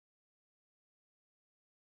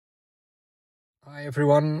Hi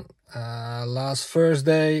everyone. Last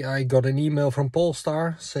Thursday I got an email from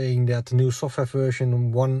Polestar saying that the new software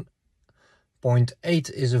version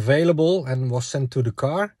 1.8 is available and was sent to the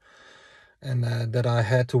car, and that I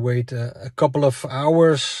had to wait a couple of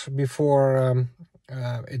hours before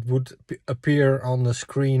it would appear on the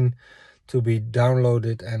screen to be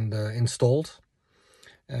downloaded and installed.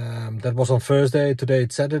 That was on Thursday. Today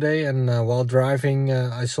it's Saturday, and while driving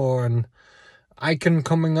I saw an icon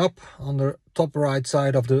coming up on the top right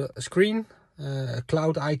side of the screen, a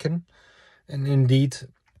cloud icon, and indeed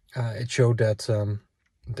it showed that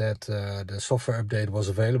the software update was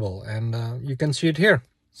available, and you can see it here.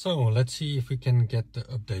 So let's see if we can get the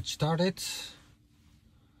update started.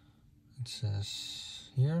 It says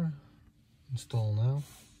here, install now,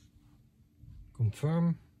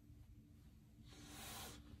 confirm.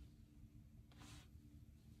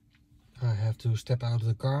 I have to step out of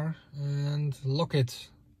the car and lock it.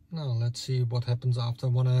 Now let's see what happens after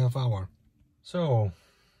 1.5 hours. So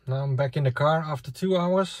now I'm back in the car after 2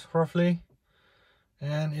 hours roughly,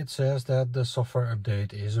 and it says that the software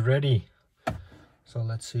update is ready. So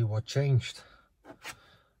let's see what changed.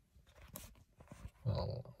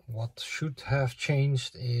 Well, what should have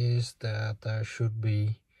changed is that there should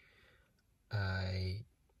be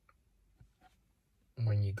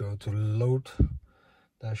when you go to load,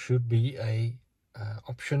 there should be a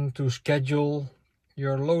option to schedule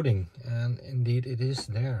your loading, and indeed it is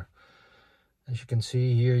there. As you can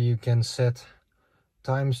see here, you can set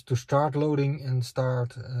times to start loading and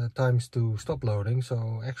times to stop loading.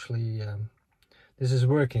 So actually this is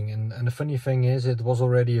working, and the funny thing is it was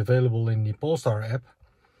already available in the Polestar app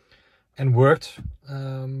and worked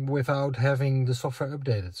without having the software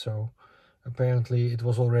updated. So apparently it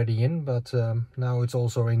was already in, but now it's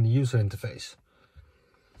also in the user interface.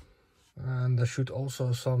 And there should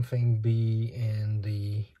also something be in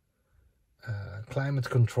the climate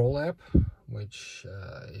control app, which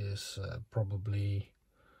is probably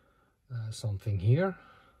something here,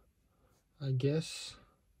 I guess.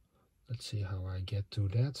 Let's see how I get to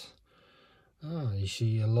that. You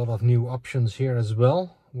see a lot of new options here as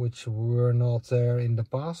well, which were not there in the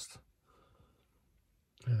past.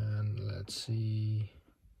 And let's see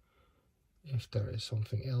if there is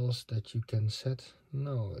something else that you can set.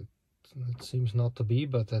 No, it seems not to be,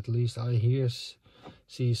 but at least I here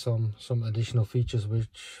see some additional features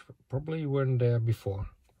which probably weren't there before.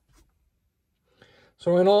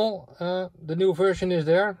 So in all, the new version is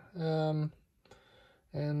there,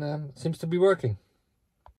 and seems to be working.